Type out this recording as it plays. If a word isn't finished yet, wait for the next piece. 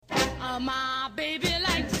My baby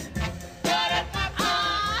likes.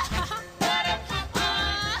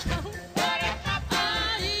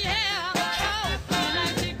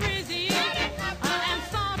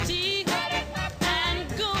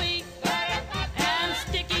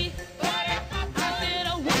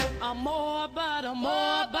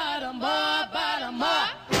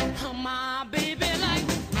 My baby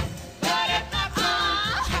likes.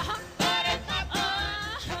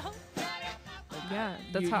 Yeah,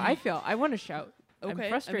 that's how I feel. I want to shout. Okay, I'm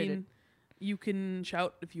frustrated. I mean, you can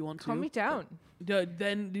shout if you want to. Calm me down.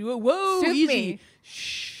 Then do it. Whoa, Soothe easy. me.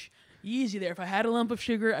 Shh, easy there. If I had a lump of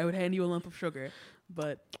sugar, I would hand you a lump of sugar,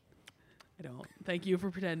 but I don't. Thank you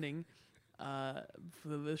for pretending. For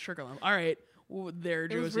the sugar lump. All right, there,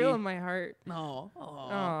 Josie. It was real in my heart. No.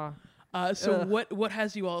 Oh. What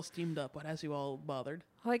has you all steamed up? What has you all bothered?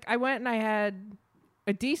 Like, I went and I had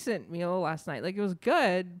a decent meal last night. Like, it was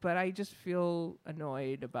good, but I just feel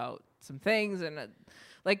annoyed about some things. And,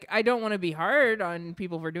 like, I don't want to be hard on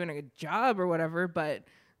people for doing a good job or whatever, but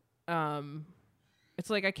it's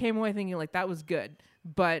like I came away thinking, like, that was good.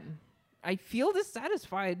 But I feel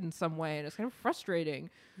dissatisfied in some way, and it's kind of frustrating.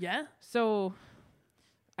 Yeah? So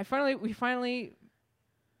me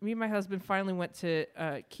and my husband finally went to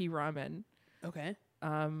Key Ramen. Okay.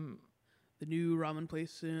 The new ramen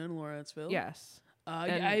place in Lawrenceville. Yes.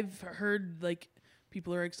 I've heard like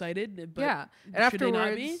people are excited, but yeah, and should they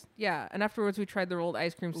not be? And afterwards we tried the rolled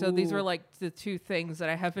ice cream. So these were like the two things that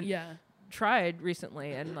I haven't tried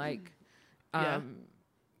recently, and like,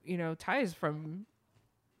 you know, Ty's from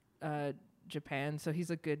Japan, so he's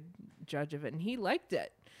a good judge of it, and he liked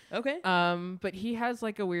it. Okay. But he has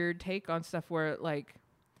like a weird take on stuff where like,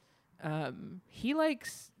 he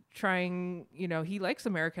likes trying, you know, he likes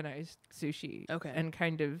Americanized sushi. Okay. And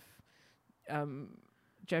kind of,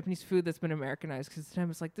 Japanese food that's been Americanized, because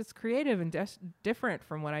sometimes it's like, this creative and different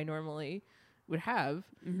from what I normally would have.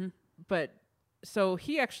 Mm-hmm. But so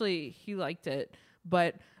he liked it,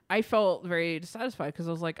 but I felt very dissatisfied because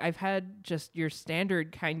I was like, I've had just your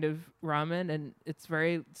standard kind of ramen, and it's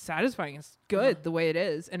very satisfying. It's good the way it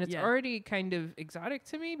is, and it's already kind of exotic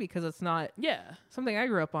to me because it's not something I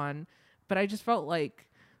grew up on. But I just felt like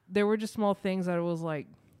there were just small things that I was like,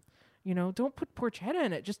 you know, don't put porchetta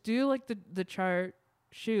in it. Just do like the char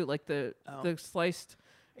siu, like the sliced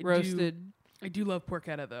roasted. I do love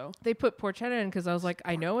porchetta though. They put porchetta in because I was like,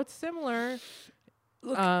 I know it's similar.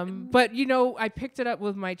 Look, but you know, I picked it up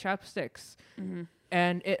with my chopsticks,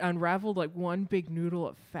 and it unraveled like one big noodle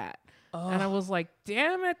of fat, and I was like,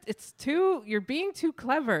 "Damn it! You're being too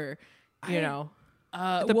clever," you know.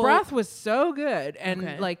 The broth was so good,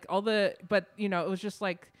 and like but you know, it was just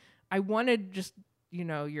like I wanted just, you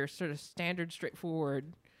know, your sort of standard,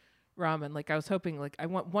 straightforward ramen. Like I was hoping, like I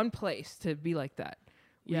want one place to be like that,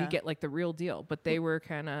 where you get like the real deal. But they were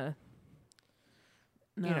kind of.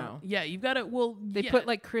 No. You know, you've got to. Well, they put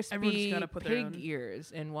like crispy pig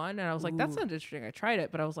ears in one, and I was like, "That sounds interesting." I tried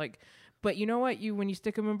it, but I was like, "But you know what? When you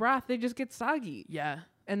stick them in broth, they just get soggy. Yeah,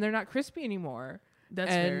 and they're not crispy anymore."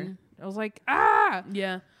 That's fair. I was like, "Ah,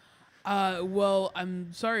 yeah." Well,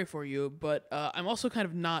 I'm sorry for you, but I'm also kind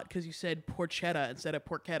of not, because you said porchetta instead of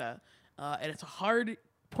porchetta, and it's a hard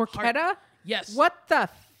porchetta. Yes. What the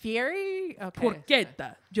fury? Okay.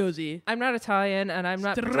 Porchetta, Josie. I'm not Italian, and I'm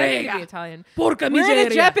not pretending to be Italian. Porca miseria. We're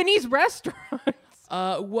in a Japanese restaurant.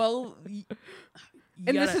 Well,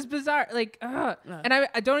 and this is bizarre. Like, and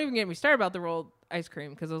I don't even get me started about the rolled ice cream,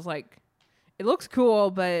 because I was like, it looks cool,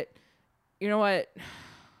 but you know what?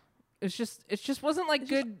 It just wasn't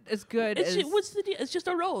like as good as. What's the deal? It's just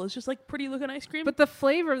a roll. It's just like pretty looking ice cream. But the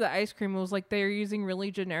flavor of the ice cream was like they're using really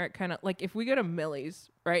generic kind of, like if we go to Millie's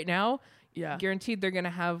right now, guaranteed they're gonna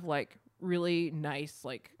have like really nice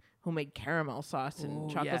like homemade caramel sauce and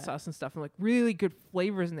chocolate sauce and stuff, and like really good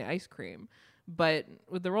flavors in the ice cream. But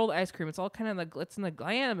with the rolled ice cream, it's all kind of the glitz and the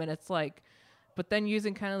glam, and it's like, but then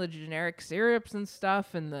using kind of the generic syrups and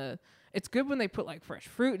stuff, and it's good when they put like fresh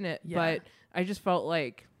fruit in it. But I just felt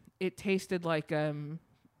like it tasted like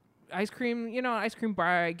ice cream, you know, ice cream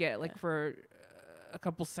bar I get like for a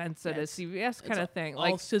couple cents at a CVS kind of thing. All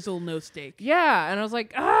like sizzle, no steak. Yeah, and I was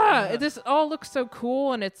like, this all looks so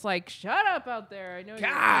cool, and it's like, shut up out there. I know you're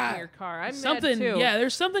in your car. I'm mad too. Yeah,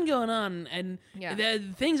 there's something going on, and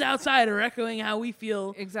the things outside are echoing how we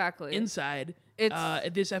feel inside.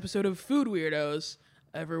 It's this episode of Food Weirdos.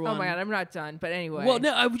 Everyone. Oh my god, I'm not done. But anyway. Well,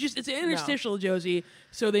 no, it's an interstitial, Josie,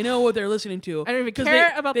 so they know what they're listening to. I don't even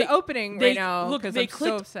care about the opening right now. Look, I'm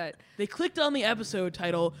so upset. They clicked on the episode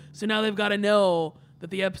title, so now they've got to know that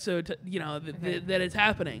the episode, that it's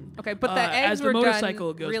happening. Okay, but the eggs as were the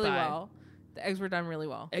motorcycle done goes really by. well. The eggs were done really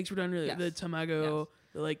well. Eggs were done really. Yes. The tamago,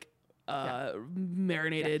 the like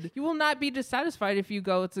marinated. Yeah. You will not be dissatisfied if you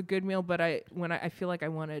go, it's a good meal, but I feel like I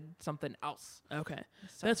wanted something else. Okay.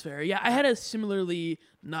 So. That's fair. Yeah, I had a similarly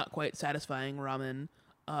not quite satisfying ramen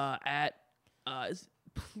at is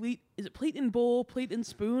it plate and bowl, plate and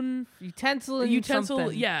spoon? Utensil.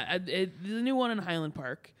 Yeah, the new one in Highland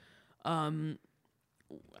Park. I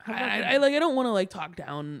don't want to like talk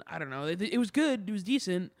down. I don't know. It was good. It was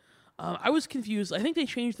decent. I was confused. I think they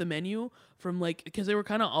changed the menu from like because they were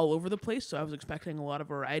kind of all over the place. So I was expecting a lot of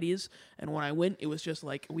varieties. And when I went, it was just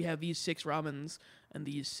like we have these 6 ramens and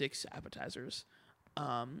these 6 appetizers.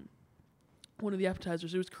 One of the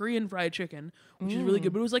appetizers, it was Korean fried chicken, which is really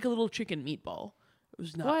good. But it was like a little chicken meatball. It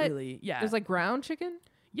was not really. Yeah, it was like ground chicken.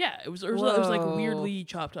 Yeah, it was like weirdly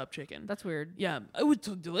chopped up chicken. That's weird. Yeah, it was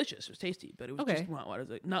delicious. It was tasty, but it was just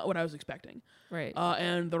not what I was expecting. Right.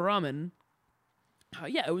 And the ramen,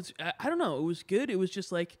 it was. I don't know. It was good. It was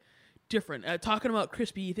just like different. Talking about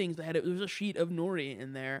crispy things, there was a sheet of nori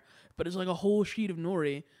in there, but it's like a whole sheet of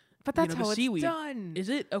nori. But that's how seaweed. It's done. Is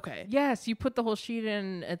it? Okay. Yes, you put the whole sheet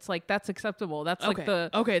in. It's like that's acceptable. That's like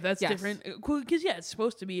the that's different. Cool, because it's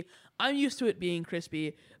supposed to be. I'm used to it being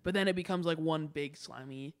crispy, but then it becomes like one big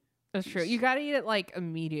slimy. That's true. You gotta eat it like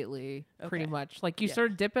immediately, pretty much. Like you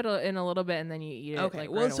sort of dip it in a little bit and then you eat it. Okay.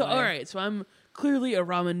 Like, Well, right so away. all right. So I'm clearly a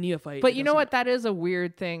ramen neophyte. But you know what? That is a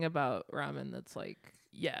weird thing about ramen. That's like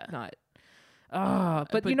not.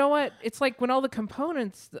 But you know what? It's like when all the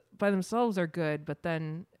components by themselves are good, but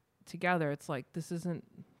then together it's like this isn't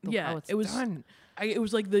how it's done. It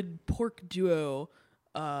was like the pork duo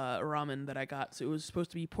ramen that I got. So it was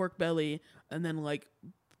supposed to be pork belly and then like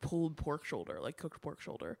pulled pork shoulder, like cooked pork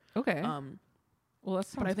shoulder. Okay. Well,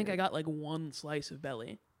 that's. But I think I got like one slice of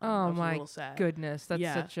belly. Oh my goodness,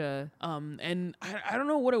 that's such a. And I don't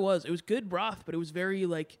know what it was. It was good broth, but it was very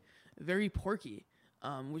porky.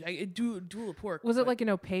 Which dual pork. Was it like an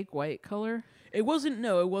opaque white color? It wasn't.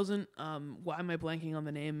 No, it wasn't. Why am I blanking on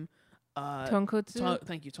the name? Tonkotsu.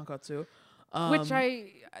 Thank you, tonkotsu.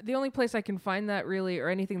 The only place I can find that really, or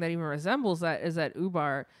anything that even resembles that, is at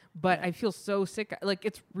Ubar. But I feel so sick. Like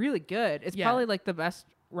it's really good. It's probably like the best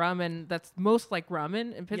ramen that's most like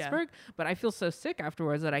ramen in Pittsburgh. But I feel so sick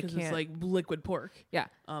afterwards that I can't. It's like liquid pork. Yeah.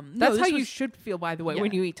 That's how you should feel, by the way,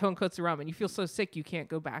 when you eat tonkotsu ramen. You feel so sick you can't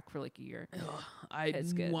go back for like a year. I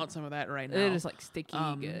want some of that right now. It is like sticky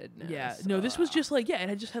good. No, this was just like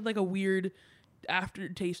and I just had like a weird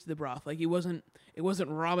aftertaste of the broth. Like it wasn't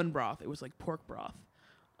ramen broth. It was like pork broth.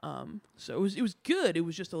 So it was good. It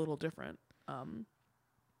was just a little different.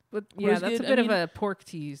 But yeah, that's a bit of a pork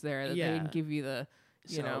tease there that they didn't give you the.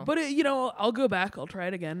 You know, but I'll go back. I'll try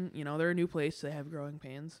it again. They're a new place. They have growing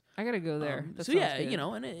pains. I gotta go there. So yeah, good.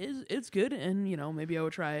 And it's good. And maybe I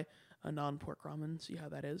would try a non-pork ramen. See how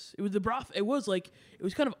that is. It was the broth. It was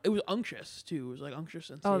unctuous too. It was like unctuous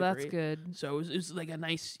and savory. Oh, that's good. So it was like a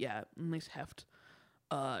nice heft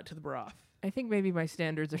to the broth. I think maybe my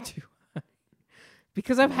standards are too high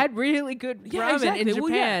because I've had really good ramen in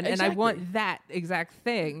Japan, and I want that exact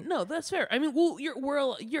thing. No, that's fair. I mean,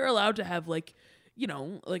 you're allowed to have like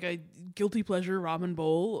a guilty pleasure ramen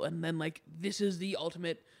bowl, and then like this is the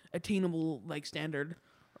ultimate attainable like standard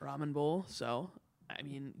ramen bowl. So I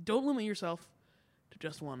mean, don't limit yourself to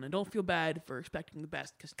just one, and don't feel bad for expecting the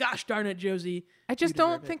best. Because gosh darn it, Josie, I just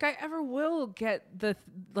don't think I ever will get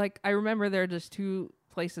I remember there are just 2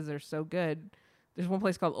 places that are so good. There's one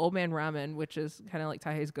place called Old Man Ramen, which is kind of like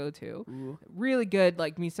Taihei's go-to. Ooh. Really good,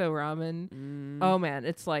 like miso ramen. Oh man,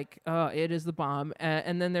 it's like, it is the bomb.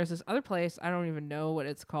 And then there's this other place, I don't even know what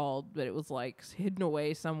it's called, but it was like hidden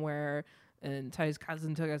away somewhere. And Taihei's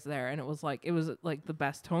cousin took us there, and it was like the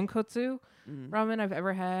best tonkotsu ramen I've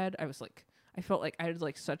ever had. I felt like I had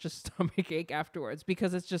like such a stomach ache afterwards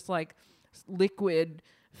because it's just like liquid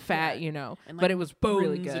fat, and like but it was bones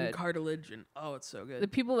really good. And cartilage, and it's so good. The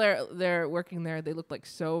people they're working there, they looked like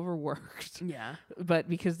so overworked. Yeah, but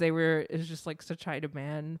because it was just like such high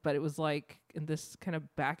demand. But it was like in this kind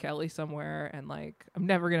of back alley somewhere, and like I'm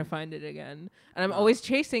never gonna find it again. And I'm always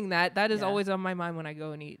chasing that. That is always on my mind when I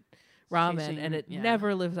go and eat ramen, and it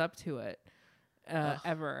never lives up to it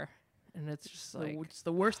ever. And it's just like it's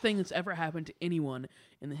the worst thing that's ever happened to anyone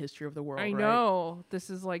in the history of the world. I know. This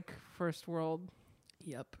is like first world.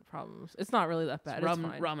 Yep, problems. It's not really that bad.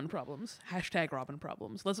 Ramen problems. Hashtag ramen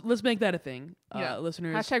problems. Let's make that a thing.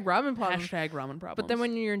 Listeners. Hashtag ramen problems. Hashtag ramen problems. But then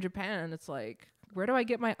when you're in Japan, it's like, where do I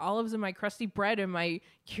get my olives and my crusty bread and my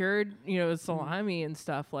cured, salami and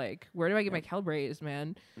stuff? Like, where do I get my calbrays,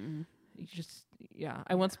 man? You just,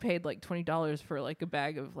 I once paid like $20 for like a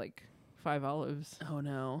bag of like 5 olives. Oh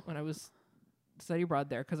no! When I was study abroad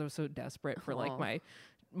there, because I was so desperate for like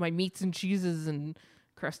my meats and cheeses and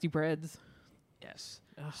crusty breads. Yes.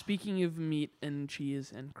 Speaking of meat and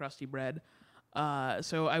cheese and crusty bread,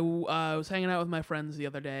 so I was hanging out with my friends the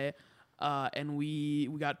other day, and we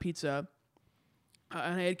got pizza,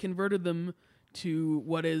 and I had converted them to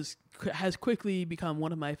what has quickly become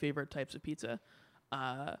one of my favorite types of pizza,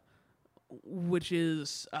 which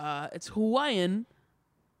is it's Hawaiian,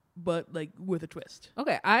 but like with a twist.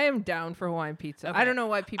 Okay, I am down for Hawaiian pizza. Okay. I don't know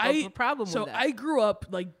why people have a problem with that. So I grew up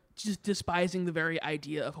like just despising the very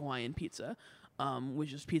idea of Hawaiian pizza,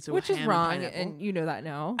 which is pizza with ham and wrong, pineapple. and you know that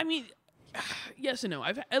now. I mean, yes and no.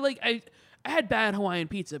 I had bad Hawaiian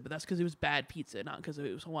pizza, but that's because it was bad pizza, not because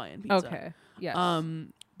it was Hawaiian pizza. Okay, yes.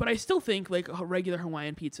 But I still think like a regular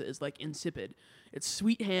Hawaiian pizza is like insipid. It's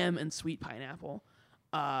sweet ham and sweet pineapple.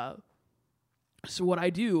 So what I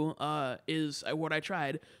do is what I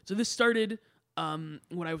tried. So this started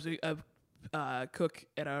when I was a cook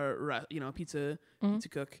at a pizza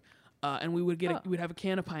cook, and we would get we'd have a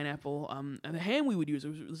can of pineapple. And the ham we would use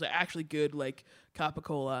was actually good, like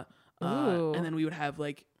capicola. And then we would have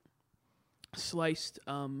like sliced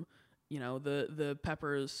the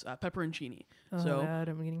peppers, pepperoncini. Oh so God,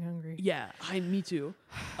 I'm getting hungry. yeah, me too.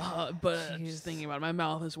 But just thinking about it, my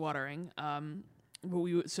mouth is watering. But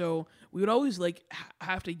we would always like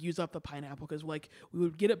have to use up the pineapple because like we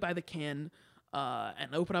would get it by the can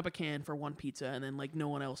and open up a can for one pizza, and then like no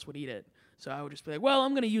one else would eat it. So I would just be like, well,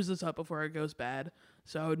 I'm gonna use this up before it goes bad.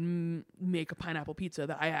 So I would make a pineapple pizza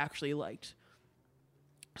that I actually liked.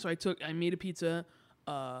 So I made a pizza.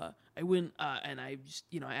 I went and I just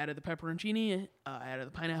I added the pepperoncini, I added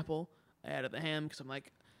the pineapple, I added the ham because I'm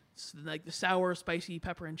like the sour, spicy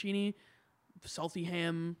pepperoncini, salty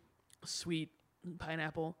ham, sweet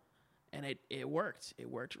pineapple, and it worked. It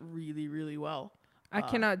worked really, really well. I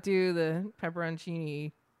cannot do the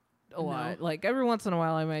pepperoncini a lot. Like every once in a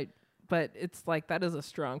while I might, but it's like that is a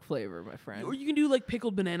strong flavor, my friend. Or you can do like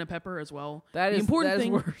pickled banana pepper as well. That is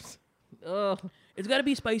worse. Ugh. It's got to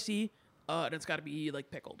be spicy, and it's got to be like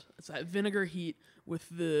pickled. It's that vinegar heat with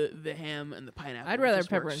the ham and the pineapple. I'd rather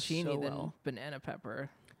pepperoncini than banana pepper,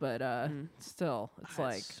 but still, it's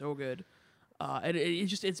like it's so good. And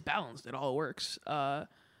it's balanced. It all works. I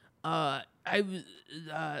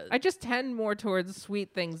just tend more towards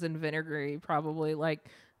sweet things than vinegary, probably. Like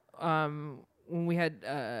when we had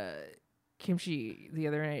kimchi the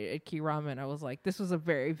other night at Key Ramen, I was like, this was a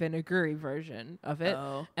very vinegary version of it,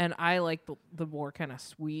 and I like the more kind of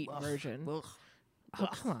sweet version. Oh,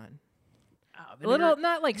 come on, a little,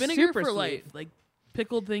 not like vinegar super for sweet. life, like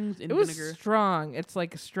pickled things in it vinegar. was strong. It's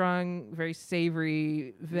like a strong, very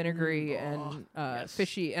savory, vinegary, and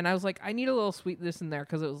fishy. And I was like, I need a little sweetness in there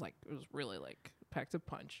because it was really like packed a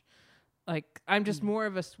punch. Like I'm just more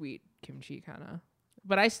of a sweet kimchi kind of.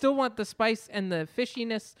 But I still want the spice and the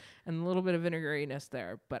fishiness and a little bit of vinegariness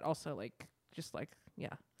there, but also like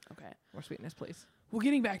Okay, more sweetness, please. Well,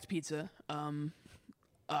 getting back to pizza,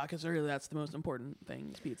 because really that's the most important thing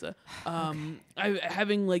is pizza.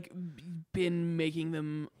 Having like been making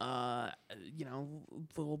them,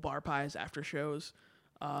 little bar pies after shows.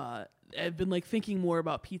 I've been like thinking more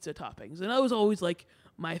about pizza toppings, and that was always like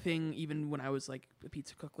my thing, even when I was like a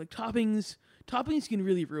pizza cook. Like toppings can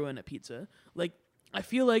really ruin a pizza. Like I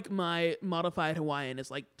feel like my modified Hawaiian is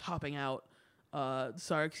like topping out.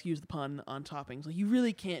 Sorry, excuse the pun on toppings. Like you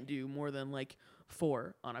really can't do more than like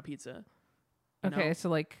 4 on a pizza. Okay, so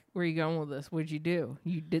like, where are you going with this? What'd you do?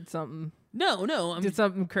 You did something? No. Did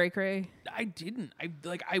something cray? I didn't.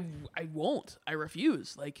 I won't. I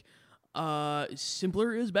refuse. Like,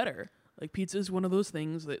 simpler is better. Like pizza is one of those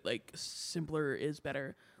things that like simpler is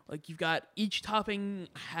better. Like you've got each topping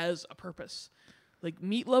has a purpose. Like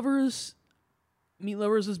meat lovers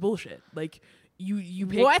is bullshit. Like you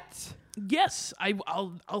pick, what? Yes,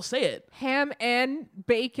 I'll say it. Ham and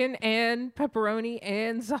bacon and pepperoni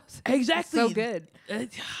and sausage. Exactly. So good.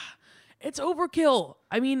 It's overkill.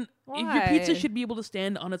 I mean, Why? your pizza should be able to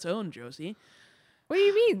stand on its own, Josie. What do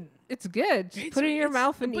you mean? It's good. Just put it in your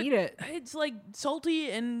mouth and eat it. It's like salty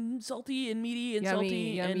and meaty and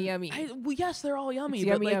salty. Yummy. Well, yes, they're all yummy.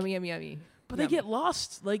 It's but yummy. But they get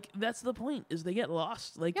lost. Like that's the point. Is they get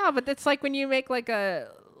lost. Like yeah, but it's like when you make like a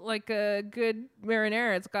good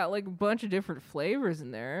marinara. It's got like a bunch of different flavors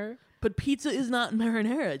in there. But pizza is not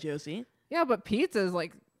marinara, Josie. Yeah, but pizza is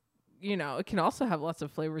like, it can also have lots of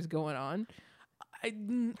flavors going on.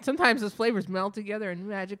 Sometimes those flavors meld together in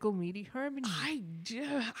magical meaty harmony.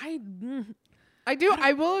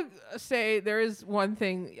 I will say there is one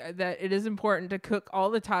thing that it is important to cook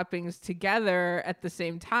all the toppings together at the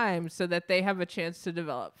same time so that they have a chance to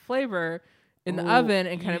develop flavor in the oven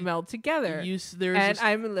and kind of meld together.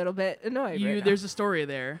 I'm a little bit annoyed. There's a story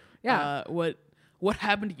there. Yeah. What What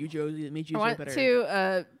happened to you, Josie, that made you I so went bitter? to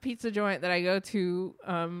a pizza joint that I go to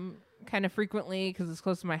kind of frequently because it's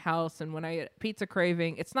close to my house. And when I get pizza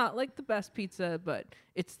craving, it's not like the best pizza, but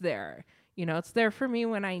it's there. You know, it's there for me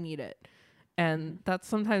when I need it. And that's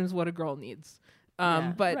sometimes what a girl needs.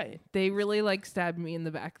 But they really like stabbed me in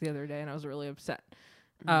the back the other day and I was really upset.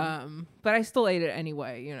 But I still ate it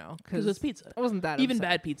anyway, you know, because it's pizza. I wasn't that even upset.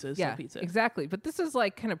 bad pizza is still pizza. Exactly. But this is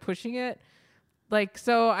like kind of pushing it. Like,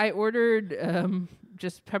 so I ordered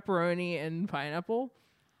just pepperoni and pineapple.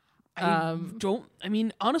 I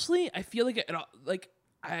mean, honestly, I feel like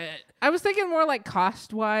I was thinking more like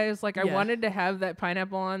cost wise. Like I wanted to have that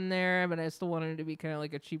pineapple on there, but I still wanted it to be kind of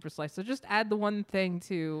like a cheaper slice. So just add the one thing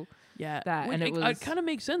to that, and it kind of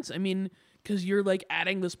makes sense. I mean, because you're like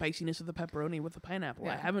adding the spiciness of the pepperoni with the pineapple.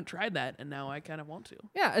 Yeah. I haven't tried that, and now I kind of want to.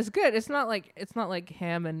 Yeah, it's good. It's not like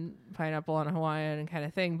ham and pineapple on a Hawaiian kind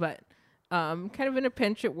of thing, but kind of in a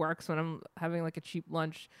pinch, it works when I'm having like a cheap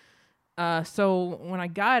lunch. So when I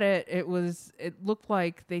got it, it looked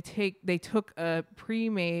like they took a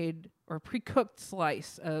pre-made or pre-cooked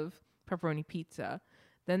slice of pepperoni pizza.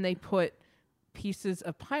 Then they put pieces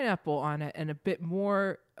of pineapple on it and a bit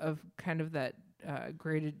more of kind of that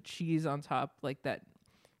grated cheese on top, like that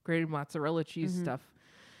grated mozzarella cheese stuff.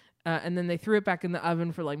 And then they threw it back in the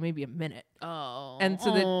oven for like maybe a minute. Oh. And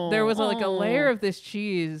so there was like a layer of this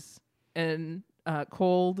cheese and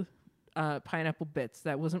cold pineapple bits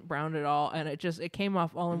that wasn't browned at all, and it came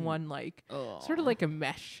off all in one, like sort of like a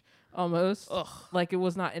mesh almost. Like it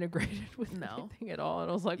was not integrated with anything at all. And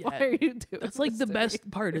I was like, why are you doing That's like this the to best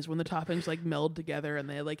me? part is when the toppings like meld together and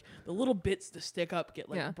they like the little bits to stick up get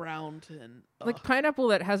like browned and like pineapple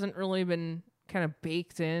that hasn't really been kind of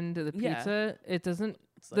baked into the pizza. It doesn't.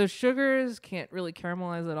 The sugars can't really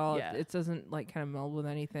caramelize at all. It doesn't like kind of meld with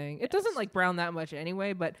anything. It doesn't like brown that much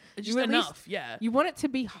anyway, but it's just enough. You want it to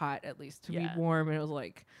be hot at least to be warm. And it was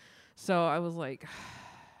like, so I was like,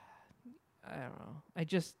 I don't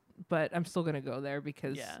know. But I'm still gonna go there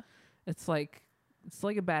because it's like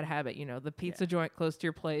a bad habit, you know. The pizza joint close to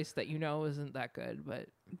your place that you know isn't that good,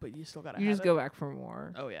 but you still gotta. You just go back for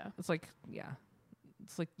more. Oh yeah. It's like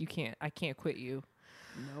I can't quit you.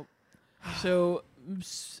 Nope. So,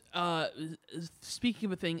 speaking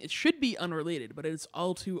of a thing, it should be unrelated, but it's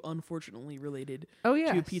all too unfortunately related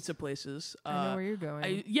to pizza places. I know where you're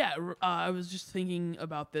going. I was just thinking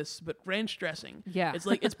about this, but ranch dressing. Yeah. It's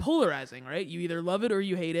like, it's polarizing, right? You either love it or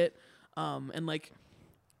you hate it. And like...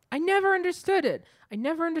 I never understood it. I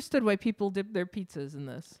never understood why people dip their pizzas in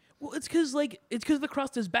this. Well, it's because the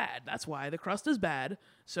crust is bad. That's why. The crust is bad.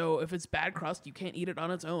 So if it's bad crust, you can't eat it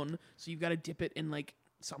on its own. So you've got to dip it in like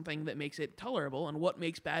something that makes it tolerable. And what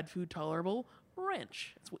makes bad food tolerable?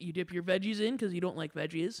 Ranch. It's what you dip your veggies in because you don't like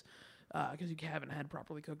veggies, because you haven't had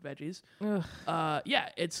properly cooked veggies.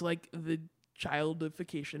 It's like the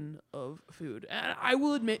childification of food. And I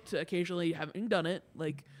will admit to occasionally having done it.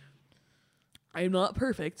 Like, I am not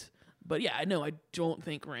perfect, but yeah, I know I don't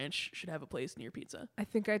think ranch should have a place near pizza. I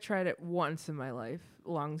think I tried it once in my life, a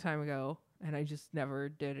long time ago, and I just never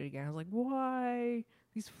did it again. I was like, why?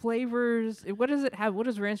 These flavors. What does it have? What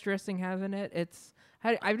does ranch dressing have in it?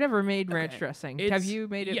 I've never made ranch dressing. Have you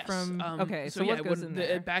made it from? Okay, so what goes in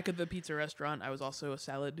there? Back at the pizza restaurant, I was also a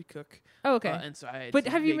salad cook. Oh, okay. And so but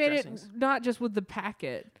have you made it not just with the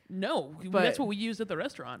packet? No, that's what we used at the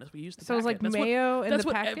restaurant. Is we used the so packet. It was like that's mayo in the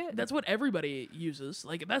packet. That's what everybody uses.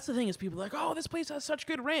 Like that's the thing is people are like, oh, this place has such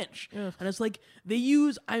good ranch, and it's like they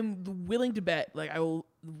use. I'm willing to bet. Like I will,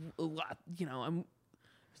 I'm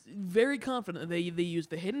very confident that they use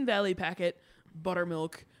the Hidden Valley packet,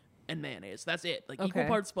 buttermilk, and mayonnaise. That's it. Like equal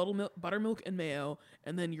parts buttermilk and mayo,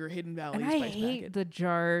 and then your Hidden Valley and spice I hate packet. the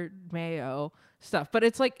jarred mayo stuff, but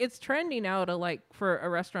it's like it's trendy now to like for a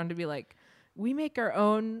restaurant to be like, we make our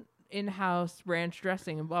own in-house ranch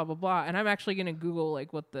dressing and blah blah blah. And I'm actually gonna Google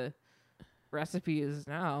like what the recipe is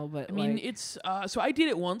now. But I mean, it's so I did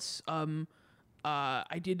it once. I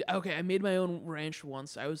made my own ranch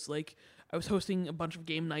once. I was hosting a bunch of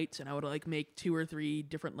game nights, and I would like make 2 or 3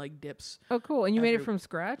 different like dips. Oh, cool! And you made it from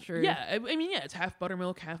scratch, or I mean, it's half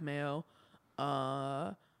buttermilk, half mayo,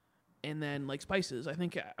 and then like spices. I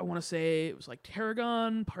think I want to say it was like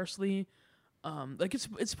tarragon, parsley. Like it's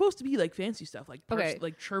supposed to be like fancy stuff, like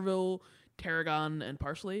like chervil, tarragon, and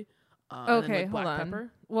parsley. And then, like, hold on.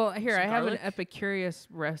 pepper, well, here I have garlic. an Epicurious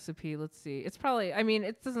recipe. Let's see. It's probably. I mean,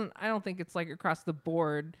 it doesn't. I don't think it's like across the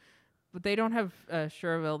board. But they don't have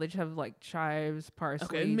chervil. They just have like chives,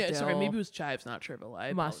 parsley, dill, sorry, maybe it was chives, not chervil.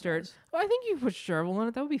 Mustard. Apologize. Well, I think you put chervil in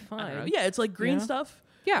it. That would be fine. Yeah, it's like green stuff.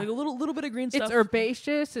 Yeah, like a little bit of green stuff. It's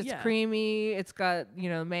herbaceous. It's creamy. It's got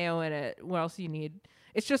mayo in it. What else do you need?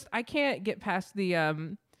 It's just I can't get past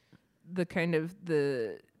the the kind of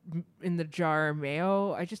the in the jar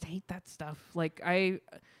mayo. I just hate that stuff. Like I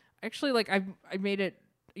actually like I made it.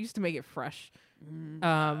 I used to make it fresh.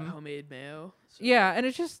 Homemade mayo. So Yeah, and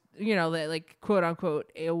it's just like quote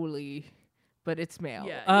unquote aioli, but it's mayo.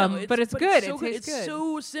 Yeah, no, but it's good. So it tastes good. It's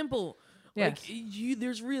so simple. Yes. Like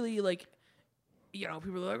there's really like,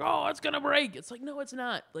 people are like, oh, it's gonna break. It's like, no, it's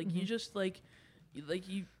not. Like you just I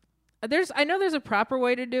know there's a proper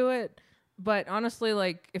way to do it, but honestly,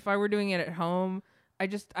 like if I were doing it at home,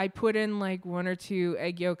 I put in like 1 or 2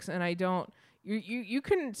 egg yolks, and I don't. You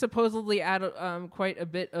can supposedly add quite a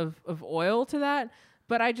bit of oil to that,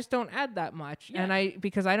 but I just don't add that much, and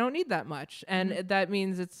because I don't need that much, and that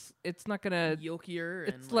means it's not gonna yolkier.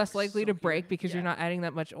 It's and less like likely to silkier. break because you're not adding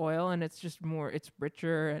that much oil, and it's just it's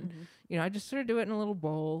richer, and I just sort of do it in a little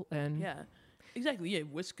bowl, and exactly. Yeah,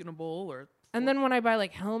 whisk in a bowl or. And then when I buy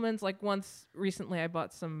like Hellmann's, like once recently I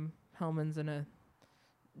bought some Hellmann's in a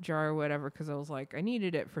jar or whatever because I was like I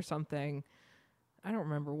needed it for something. I don't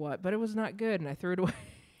remember what, but it was not good, and I threw it away.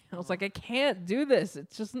 I was like, I can't do this. It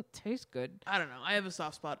just doesn't taste good. I don't know. I have a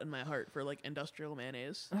soft spot in my heart for like industrial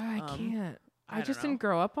mayonnaise. I can't. I just don't know. didn't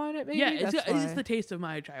grow up on it. Maybe Yeah, that's why. it's the taste of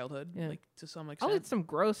my childhood, like to some extent. I'll eat some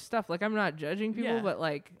gross stuff. Like I'm not judging people, Yeah. but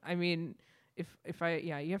like I mean, if I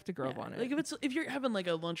you have to grow up on it. Like if you're having like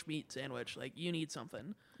a lunch meat sandwich, like you need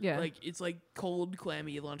something. Yeah. Like it's like cold,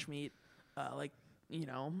 clammy lunch meat, and like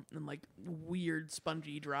weird,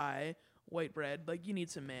 spongy, dry white bread. Like you need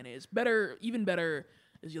some mayonnaise. Even better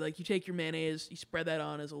is you take your mayonnaise, you spread that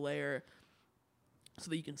on as a layer, so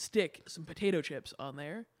that you can stick some potato chips on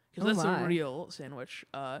there. Because that's a real sandwich.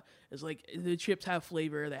 Is like the chips have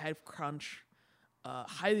flavor, they have crunch.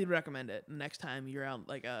 Highly recommend it. Next time you're out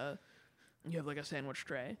you have like a sandwich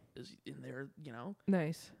tray is in there,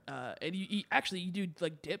 Nice. And you do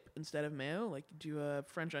like dip instead of mayo, like do a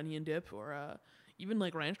French onion dip or even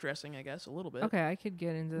like ranch dressing, I guess, a little bit. Okay, I could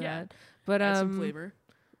get into that. But add some flavor.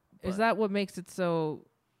 Is that what makes it so?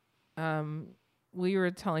 Well, you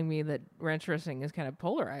were telling me that ranch dressing is kind of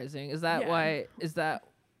polarizing. Is that why? Is that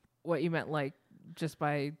what you meant? Like just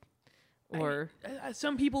by, or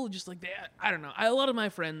some people just like I don't know. A lot of my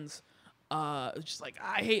friends, just like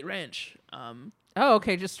I hate ranch. Oh,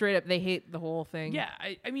 okay, just straight up they hate the whole thing. Yeah,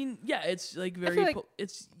 I mean, yeah, it's like very.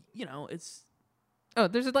 It's it's. Oh,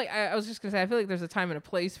 there's I was just gonna say I feel like there's a time and a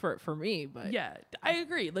place for it for me, but yeah, I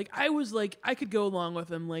agree. Like I was like I could go along with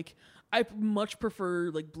them. Like I much prefer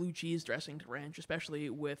like blue cheese dressing to ranch, especially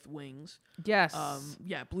with wings. Yes.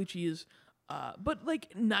 Yeah, blue cheese. But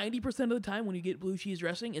like 90% of the time when you get blue cheese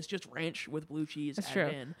dressing, it's just ranch with blue cheese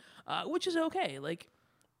added in, which is okay. Like,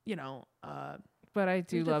 but I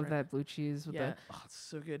do love that blue cheese with the. Oh, it's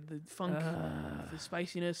so good. The funk, the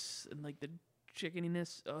spiciness, and like the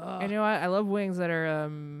chickeniness. I know I love wings that are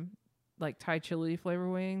like Thai chili flavor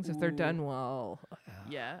wings if they're done well.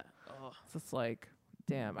 Yeah. Oh. So it's like,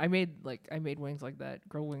 damn. I made wings like that,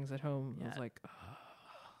 grilled wings at home. Yeah. I was like,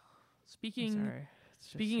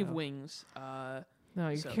 Speaking of wings, no,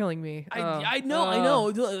 you're killing me. I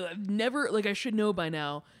know. Never, like I should know by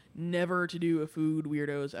now, never to do a food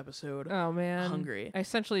weirdos episode. Oh man, hungry. I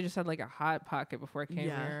essentially just had like a hot pocket before I came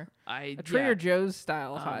here. A Trader Joe's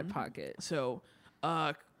style hot pocket. So,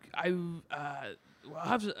 all right.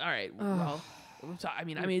 Well, I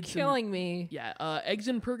mean, I made killing me. Yeah. Eggs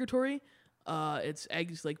in purgatory. It's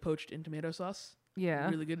eggs like poached in tomato sauce. Yeah.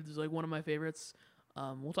 Really good. It's like one of my favorites.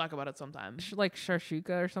 We'll talk about it sometime. Like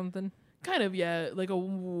shakshuka or something? Kind of, yeah. Like a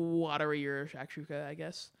waterier shakshuka, I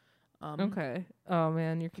guess. Okay. Oh,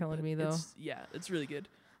 man, you're killing me, though. It's really good.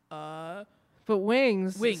 But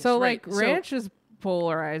wings. So, right. like, ranch is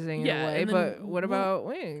polarizing in a way, but what about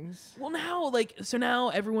wings? Well, now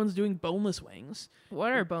everyone's doing boneless wings.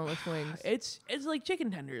 What are boneless wings? It's like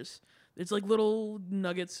chicken tenders. It's like little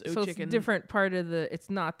nuggets of chicken. It's a different part of it's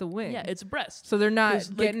not the wing. Yeah, it's a breast. So they're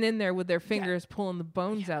not getting in there with their fingers pulling the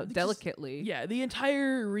bones out delicately. Yeah, the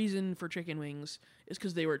entire reason for chicken wings is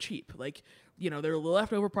because they were cheap. Like, they're the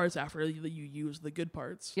leftover parts after you use the good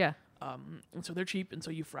parts. Yeah. And so they're cheap, and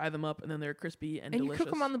so you fry them up, and then they're crispy and And delicious. you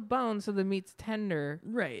cook them on the bone so the meat's tender.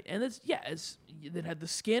 Right, and it had the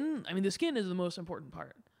skin. I mean, the skin is the most important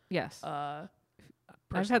part. Yes.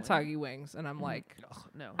 Personally. I've had soggy wings, and I'm like,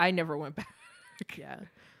 no. I never went back. Yeah.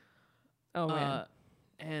 Oh man.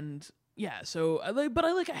 And yeah, so I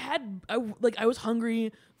was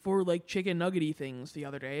hungry for like chicken nuggety things the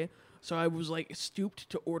other day, so I was like stooped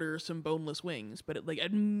to order some boneless wings, but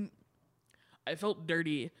I felt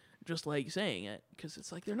dirty just like saying it because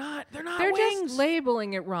it's like they're not they're wings. Just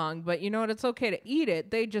labeling it wrong, but you know what? It's okay to eat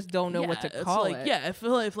it. They just don't know what to call it. Yeah, I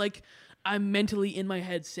feel like I'm mentally in my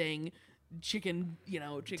head saying chicken,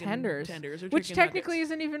 chicken tenders, or which chicken technically nuggets.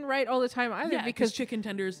 isn't even right all the time either. Yeah, because chicken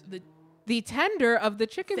tenders. the tender of the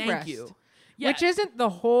chicken Thank breast, you. Yeah. which isn't the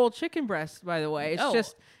whole chicken breast, by the way. It's No,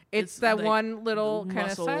 just it's that like one little the kind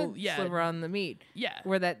muscle, of side yeah. sliver on the meat. Yeah.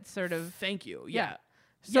 Where that sort of Thank you. yeah. Yeah.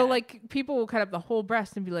 So Yeah. like people will cut up the whole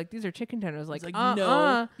breast and be like, "These are chicken tenders." Like, It's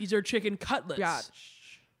no, these are chicken cutlets. Yeah.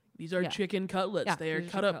 These are Yeah. chicken cutlets. Yeah, They are these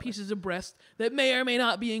are cut chicken up cutlets. pieces of breast that may or may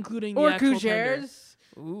not be including or the actual tender. gougères.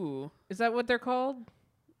 Ooh. Is that what they're called?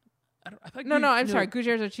 I thought No, I'm sorry.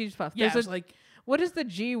 Gougères are cheese puffs. Yeah, There's it's like what is the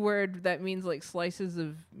G word that means like slices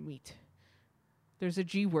of meat? There's a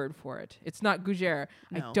G word for it. It's not gougère.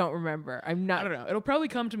 No. I don't remember. I'm not. I don't know. It'll probably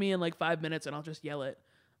come to me in like 5 minutes, and I'll just yell it,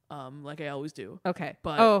 like I always do. Okay.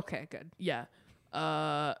 But- okay, good. Yeah.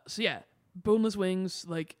 So yeah, boneless wings,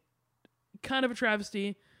 like, kind of a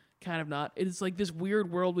travesty, kind of not. It's like this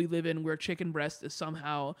weird world we live in where chicken breast is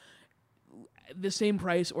somehow the same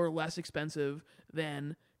price or less expensive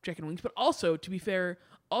than chicken wings. But also, to be fair,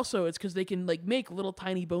 it's because they can like make little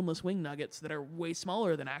tiny boneless wing nuggets that are way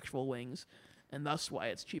smaller than actual wings, and thus why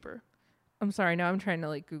it's cheaper. I'm sorry. Now I'm trying to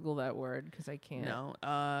like Google that word because I can't.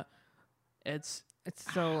 No, it's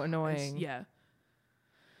so annoying. yeah.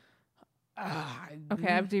 Okay,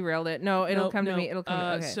 I've derailed it. No, it'll come to me. It'll come to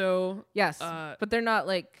me. Okay. So yes, but they're not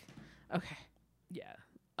like. Okay. yeah.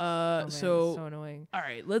 Oh, man, So it's so annoying. all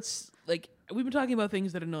right, let's like we've been talking about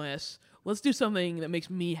things that annoy us. Let's do something that makes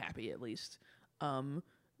me happy at least. Which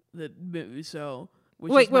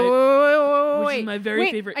Wait, is my very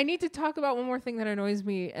Wait, favorite. I need to talk about one more thing that annoys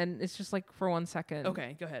me, and it's just like for 1 second.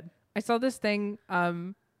 Okay, go ahead. I saw this thing.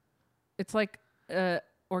 It's like a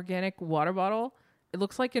organic water bottle. It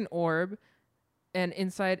looks like an orb, and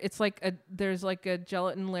inside it's like there's like a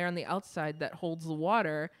gelatin layer on the outside that holds the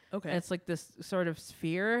water. Okay. And it's like this sort of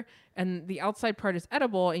sphere, and the outside part is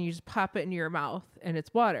edible, and you just pop it into your mouth, and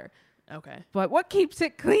it's water. Okay. But what keeps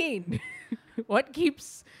it clean? What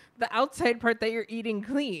keeps the outside part that you're eating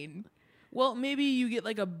clean? Well, maybe you get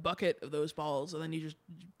like a bucket of those balls, and then you just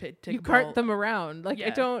take You a cart ball. them around. Like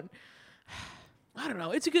Yeah. I don't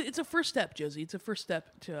know. It's a first step, Josie. It's a first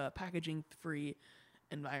step to a packaging-free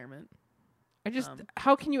environment. I just,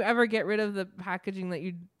 how can you ever get rid of the packaging that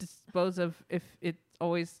you dispose of if it's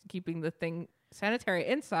always keeping the thing sanitary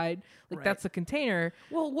inside? Like Right. that's the container.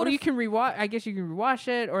 Well, Or you can rewash. I guess you can rewash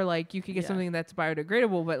it, or like you could get Yeah. something that's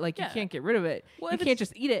biodegradable, but like you Yeah. can't get rid of it. Well, you if can't it's-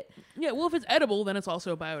 just eat it. Yeah, well, if it's edible, then it's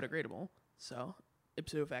also biodegradable. So,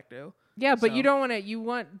 ipso facto. Yeah, but you So- don't want to. You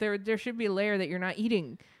want there should be a layer that you're not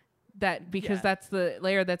eating. That because Yeah. that's the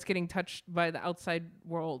layer that's getting touched by the outside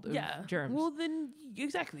world of Yeah. germs. Well, then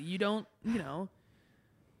exactly. You don't.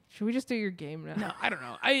 Should we just do your game now? No, I don't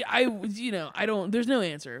know. I don't. There's no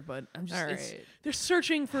answer, but I'm just. All It's, right. they're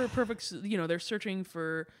searching for a perfect. They're searching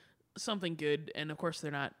for something good, and of course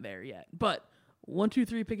they're not there yet. But 1, 2,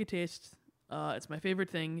 3, pick a taste. It's my favorite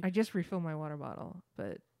thing. I just refilled my water bottle,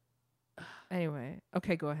 but anyway.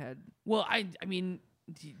 Okay, go ahead. Well, I mean,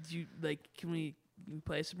 do you like? Can we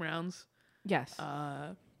play some rounds? Yes.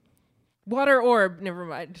 Uh, Water orb. Never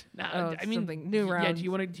mind. Nah, I mean, something new round. Yeah. Do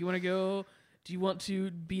you want to go? Do you want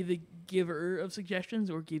to be the giver of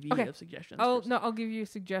suggestions or give you Okay. of suggestions? I'll first? I'll give you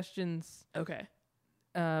suggestions. Okay.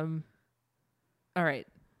 All right.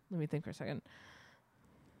 Let me think for a second.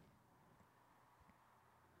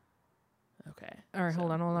 Okay. All right,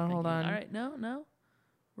 hold on. All right. No.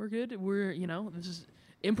 We're good. We're this is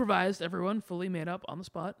improvised. Everyone fully made up on the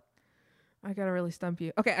spot. I gotta really stump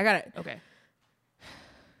you. Okay, I got it. Okay.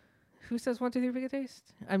 Who says 1, 2, 3, pick a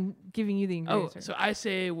taste? I'm giving you the ingredients. So I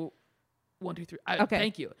say 1, 2, 3. Okay.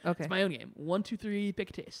 Thank you. Okay. It's my own game. 1, 2, 3. Pick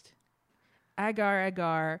a taste.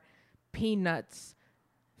 Agar, peanuts,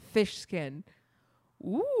 fish skin.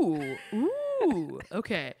 Ooh.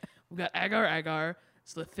 Okay. We've got agar.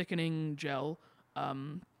 It's the thickening gel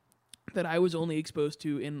that I was only exposed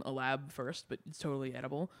to in a lab first, but it's totally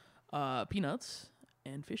edible. Peanuts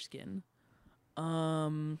and fish skin.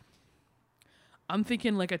 I'm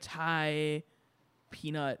thinking like a Thai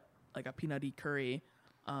peanut, like a peanutty curry,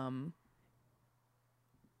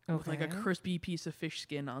 with like a crispy piece of fish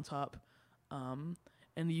skin on top, and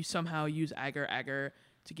you somehow use agar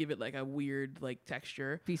to give it like a weird like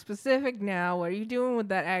texture. Be specific now. What are you doing with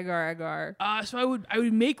that agar? So I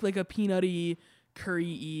would make like a peanutty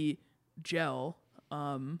curry-y gel.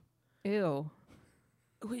 Ew.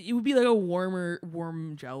 It would be like a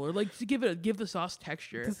warm gel, or like to give the sauce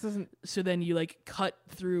texture. This isn't. So then you like cut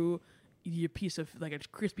through your piece of like a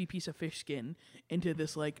crispy piece of fish skin into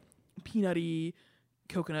this like peanutty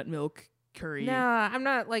coconut milk curry. Nah, I'm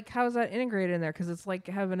not like. How is that integrated in there? Because it's like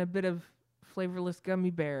having a bit of flavorless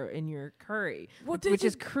gummy bear in your curry, What which did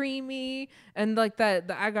is creamy, and like the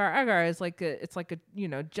agar is like it's like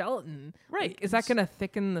a gelatin. Right. Like, is that gonna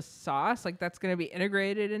thicken the sauce? Like that's gonna be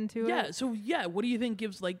integrated into it? Yeah. So what do you think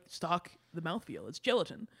gives like stock the mouthfeel? It's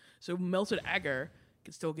gelatin. So melted agar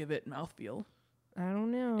can still give it mouthfeel. I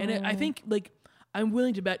don't know. And I think like I'm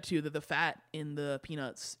willing to bet too that the fat in the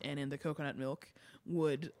peanuts and in the coconut milk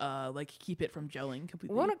would like keep it from gelling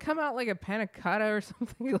completely. Want to come out like a panna cotta or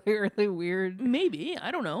something like really weird? Maybe,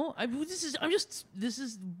 I don't know. This is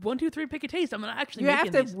 1, 2, 3. Pick a taste. I'm not actually. You have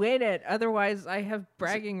making to these. win it, otherwise I have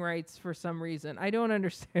bragging rights for some reason. I don't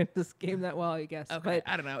understand this game that well, I guess. Okay, But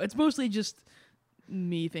I don't know. It's mostly just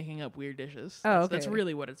me thinking up weird dishes. Oh, That's okay.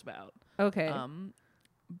 really what it's about. okay.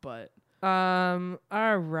 But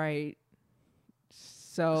All right.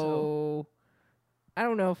 So I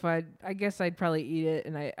don't know if I guess I'd probably eat it,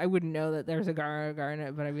 and I wouldn't know that there's agar in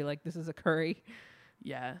it, but I'd be like, this is a curry.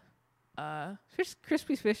 yeah,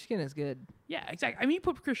 Crispy fish skin is good. yeah, exactly. I mean, you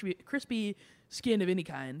put crispy skin of any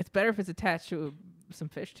kind. It's better if it's attached to some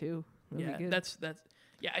fish too. That'd Yeah, be good. that's.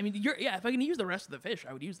 Yeah, I mean, if I can use the rest of the fish,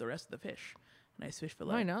 I would use the rest of the fish. Nice fish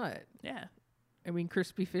fillet. Why not? Yeah. I mean,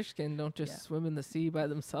 crispy fish skin don't just Yeah. swim in the sea by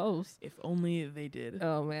themselves. If only they did.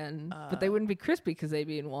 Oh man, but they wouldn't be crispy because they'd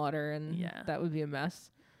be in water, and Yeah. that would be a mess.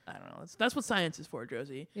 I don't know. That's what science is for,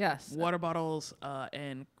 Josie. Yes, Water bottles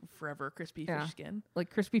and forever crispy Yeah. fish skin. like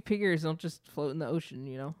crispy pig ears don't just float in the ocean,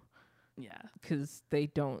 Yeah. because they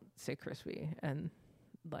don't stay crispy, and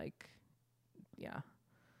like, yeah.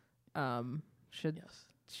 Should Yes.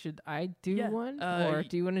 I do Yeah, one, or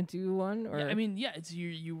do you want to do one? Or Yeah, I mean, yeah. It's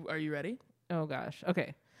you. Are you ready? oh gosh,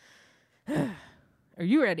 okay. Are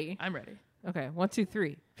you ready? I'm ready. Okay, 1, 2,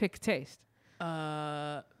 3. Pick taste.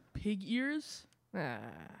 Pig ears,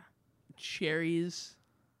 cherries,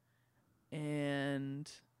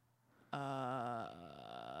 and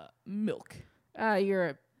milk. You're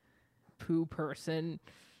a poo person.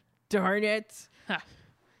 Darn it. Ha.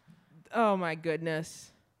 Oh my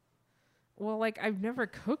goodness. Well, like I've never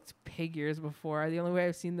cooked pig ears before. The only way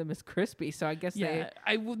I've seen them is crispy, so I guess Yeah,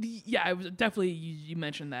 I would. Yeah, I was definitely. You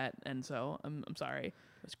mentioned that, and so I'm sorry.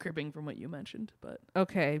 I was cribbing from what you mentioned, but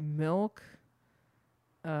okay, milk.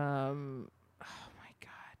 Oh my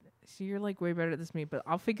god. So you're like way better at this than me, but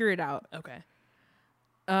I'll figure it out. okay.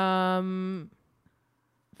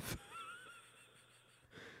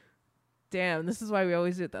 Damn, this is why we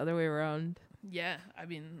always do it the other way around. Yeah, I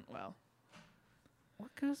mean, well,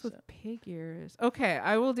 What goes with So- pig ears? Okay,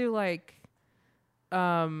 I will do like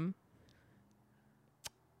gonna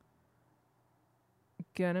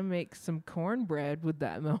make some cornbread with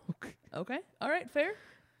that milk. okay, all right, fair.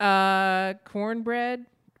 Cornbread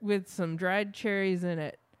with some dried cherries in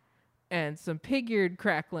it and some pig-eared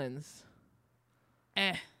cracklins.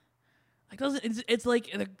 Like doesn't it's like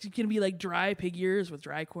it's gonna be like dry pig ears with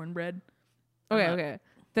dry cornbread. Okay, Uh-huh. okay.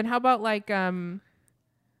 Then how about like I'm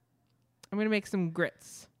gonna make some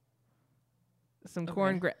grits. Some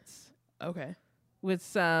corn Okay. grits Okay. with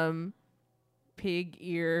some pig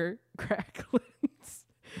ear cracklins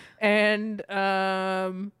and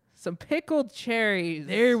some pickled cherries.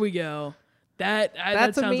 There we go. That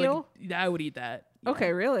That's a sounds meal? like I would eat that. Yeah.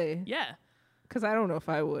 Okay, really? Yeah. Because I don't know if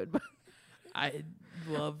I would. But I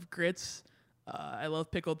love grits. I love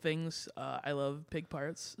pickled things. I love pig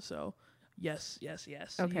parts. So yes.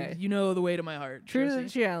 Okay. You know the way to my heart. true to the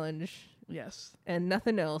Josie. challenge. Yes. And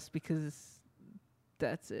nothing else because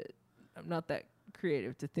that's it. I'm not that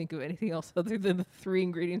creative to think of anything else other than the 3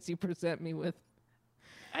 ingredients you present me with.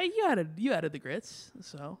 You added the grits,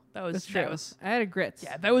 so That's true. I had a grits.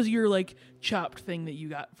 Yeah, that was your like chopped thing that you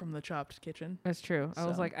got from the chopped kitchen. That's true. I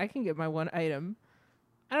was So. like, I can get my one item.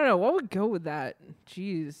 I don't know. What would go with that?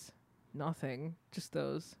 Jeez. Nothing. Just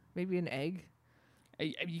those. Maybe an egg.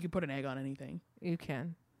 You can put an egg on anything. You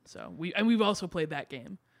can. So we've also played that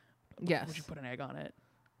game. Yes. Would you put an egg on it?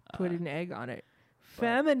 Put an egg on it.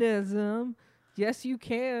 Feminism. Yes, you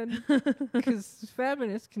can. Because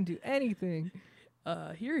feminists can do anything.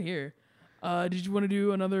 Here. Did you want to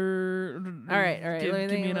do another? All right. Give, Let me give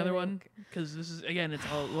think, me let another me one think. because this is again, it's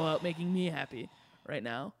all about making me happy right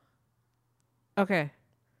now. Okay.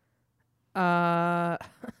 I'm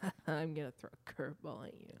gonna throw a curveball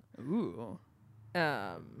at you. Ooh.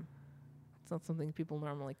 It's not something people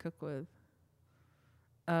normally cook with.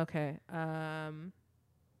 Okay. All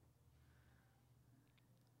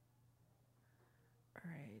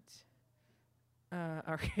right.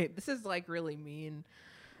 Okay. This is like really mean.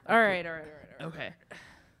 All right. Okay.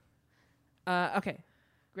 Okay.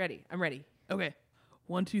 Ready. I'm ready. Okay.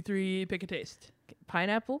 1, 2, 3. Pick a taste.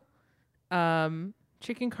 Pineapple,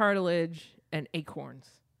 chicken cartilage, and acorns.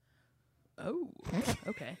 Oh,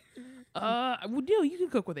 okay. Well, you can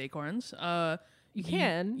cook with acorns. You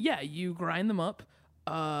can. Yeah, you grind them up.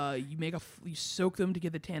 You soak them to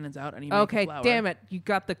get the tannins out, and you make the flour. Damn it! You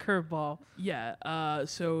got the curveball. Yeah.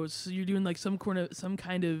 So you're doing like some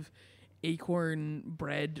kind of acorn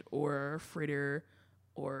bread or fritter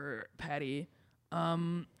or patty.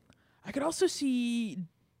 I could also see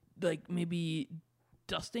like maybe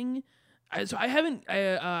dusting. I've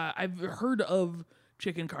heard of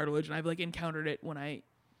chicken cartilage, and I've like encountered it when I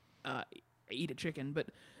eat a chicken. But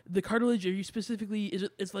the cartilage, are you specifically?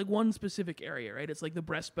 It's like one specific area, right? It's like the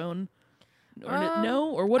breastbone.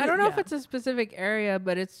 Or what? I don't know if it's a specific area,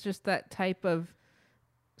 but it's just that type of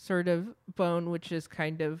sort of bone, which is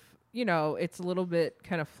kind of, it's a little bit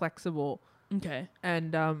kind of flexible. Okay.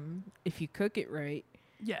 And if you cook it right,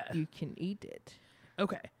 you can eat it.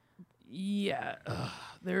 Okay. Yeah.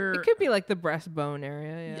 It could be like the breastbone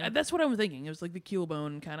area. Yeah, that's what I was thinking. It was like the keel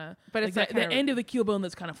bone kind of. But like it's the end of the keel bone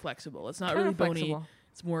that's kind of flexible. It's not really bony. Flexible.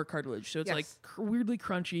 It's more cartilage. So it's like weirdly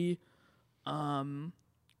crunchy. Can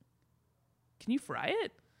you fry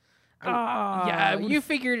it? You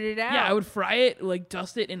figured it out. Yeah, I would fry it, like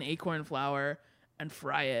dust it in acorn flour and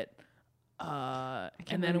fry it.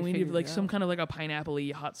 And then we need like some kind of like a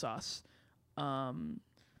pineapple-y hot sauce. So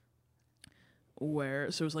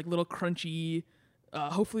it's like little crunchy.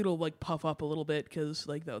 Hopefully it'll like puff up a little bit because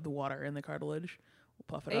like the water in the cartilage will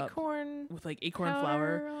puff it up. Acorn with like acorn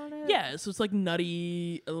flour. Yeah, so it's like a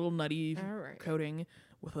little nutty coating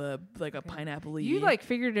with a pineapple-y. You like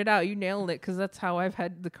figured it out. You nailed it because that's how I've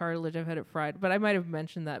had the cartilage. I've had it fried, but I might have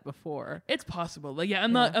mentioned that before. It's possible. Like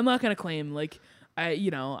I'm not gonna claim like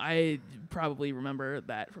I probably remember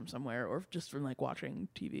that from somewhere or just from like watching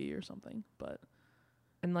TV or something. But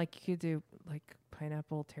and like you could do like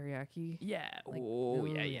pineapple teriyaki. Yeah. Like,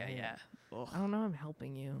 yeah. Ugh. I don't know. I'm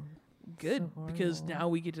helping you. Good, so because now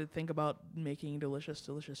we get to think about making delicious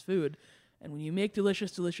food, and when you make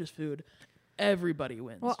delicious food, everybody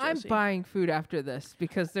wins. Well, Josie. I'm buying food after this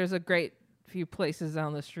because there's a great few places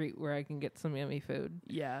down the street where I can get some yummy food.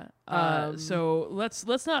 Yeah. So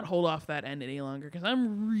let's not hold off that end any longer because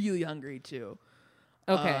I'm really hungry too.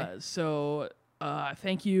 Okay.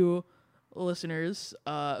 Thank you, listeners,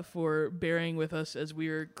 for bearing with us as we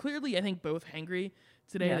are clearly, I think, both hangry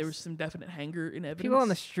today. Yes. There was some definite hanger in evidence. People on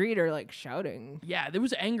the street are like shouting. Yeah, there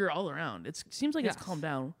was anger all around. It seems like it's calmed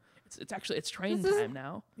down. It's train time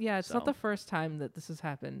now. Yeah, it's not the first time that this has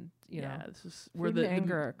happened. This is where the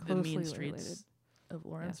mean streets related. of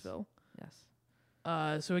Lawrenceville.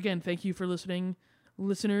 Yes. So again, thank you for listening,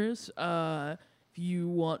 listeners. If you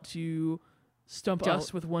want to stump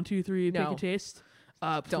us with 1, 2, 3, pick a taste.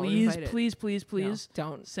 Please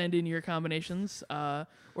don't send in your combinations.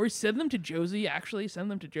 Or send them to Josie. Actually, send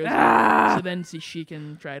them to Josie. So then she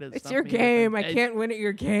can try to. It's your game. I can't win at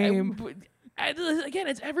your game. Again,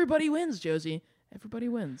 it's everybody wins, Josie. Everybody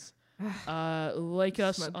wins. Like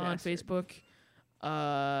us on Facebook.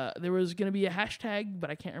 There was going to be a hashtag, but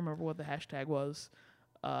I can't remember what the hashtag was.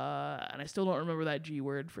 And I still don't remember that G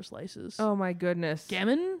word for slices. Oh my goodness.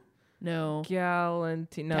 Gammon? No.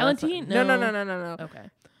 Galantine? No. Galantine? No.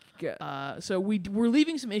 Okay. So we're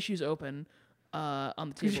leaving some issues open on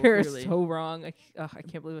the table. You're clearly. so wrong. I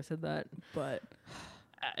can't believe I said that. But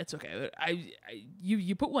it's okay.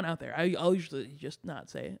 You put one out there. I'll usually just not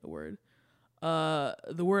say a word.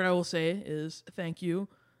 The word I will say is thank you,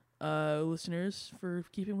 listeners, for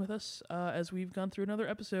keeping with us as we've gone through another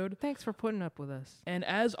episode. Thanks for putting up with us. And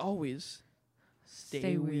as always,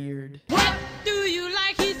 stay weird. What do you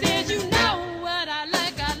like? He says, you know what I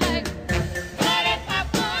like. Buttered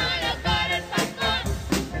popcorn, buttered popcorn.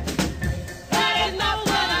 You know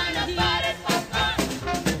what I need. Buttered popcorn.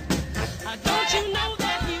 Don't you know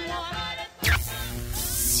that he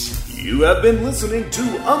wants? You have been listening to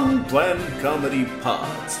Unplanned Comedy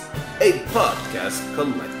Pods, a podcast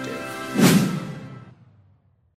collective.